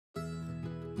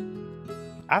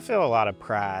I feel a lot of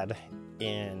pride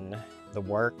in the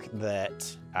work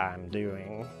that I'm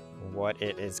doing, what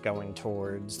it is going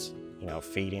towards,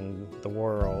 feeding the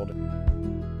world.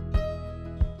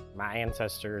 My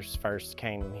ancestors first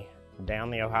came down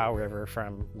the Ohio River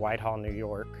from Whitehall, New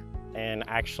York. And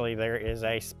actually there is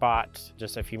a spot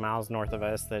just a few miles north of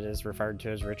us that is referred to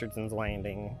as Richardson's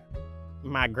Landing.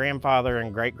 My grandfather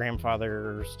and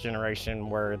great-grandfather's generation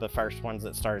were the first ones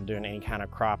that started doing any kind of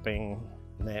cropping.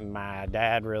 Then my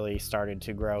dad really started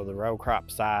to grow the row crop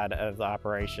side of the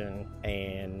operation,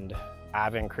 and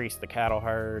I've increased the cattle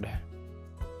herd.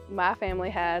 My family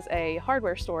has a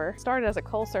hardware store. Started as a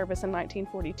coal service in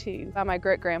 1942 by my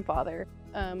great-grandfather.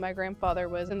 My grandfather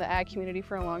was in the ag community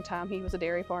for a long time. He was a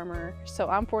dairy farmer, so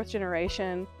I'm fourth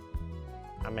generation.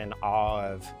 I'm in awe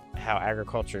of how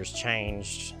agriculture's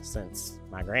changed since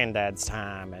my granddad's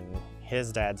time and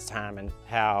his dad's time, and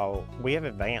how we have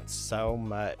advanced so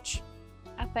much.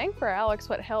 I think for Alex,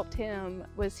 what helped him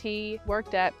was he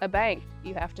worked at a bank.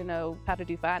 You have to know how to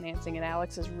do financing, and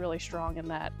Alex is really strong in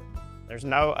that. There's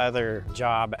no other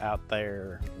job out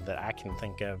there that I can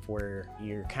think of where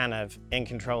you're kind of in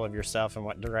control of yourself and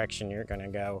what direction you're going to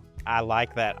go. I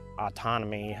like that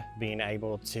autonomy, being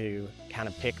able to kind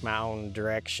of pick my own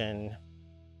direction.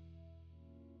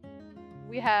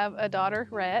 We have a daughter,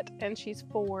 Rhett, and she's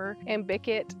 4, and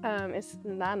Bickett is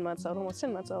 9 months old, almost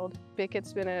 10 months old.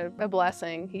 Bickett's been a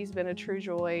blessing. He's been a true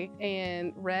joy,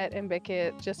 and Rhett and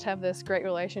Bickett just have this great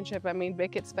relationship. I mean,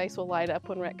 Bickett's face will light up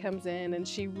when Rhett comes in, and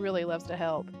she really loves to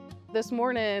help. This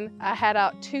morning, I had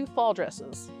out 2 fall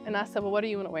dresses, and I said, well, what do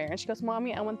you want to wear? And she goes,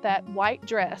 Mommy, I want that white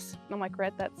dress. And I'm like,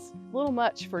 Rhett, that's a little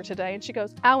much for today. And she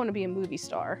goes, I want to be a movie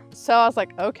star. So I was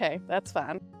like, okay, that's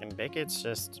fine. And Bickett's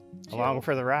just along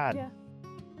for the ride. Yeah.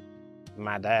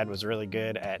 My dad was really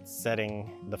good at setting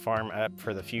the farm up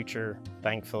for the future.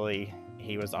 Thankfully,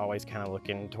 he was always kind of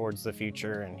looking towards the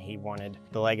future, and he wanted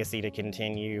the legacy to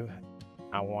continue.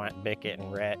 I want Bickett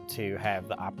and Rhett to have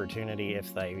the opportunity,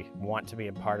 if they want to be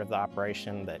a part of the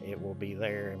operation, that it will be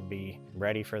there and be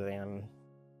ready for them.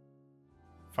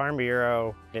 Farm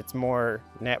Bureau, it's more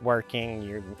networking.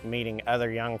 You're meeting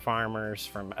other young farmers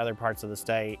from other parts of the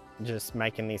state, just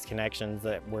making these connections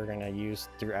that we're going to use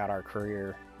throughout our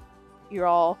career. You're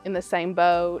all in the same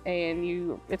boat,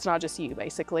 and it's not just you,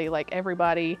 basically. Like,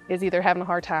 everybody is either having a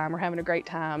hard time or having a great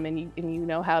time, and you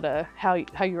know how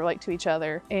you relate to each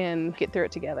other and get through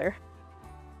it together.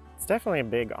 It's definitely a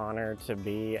big honor to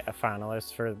be a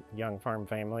finalist for Young Farm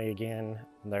Family again.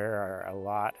 There are a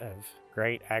lot of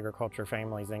great agriculture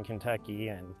families in Kentucky,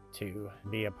 and to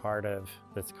be a part of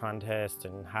this contest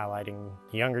and highlighting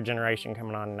the younger generation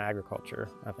coming on in agriculture,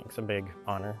 I think is a big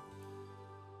honor.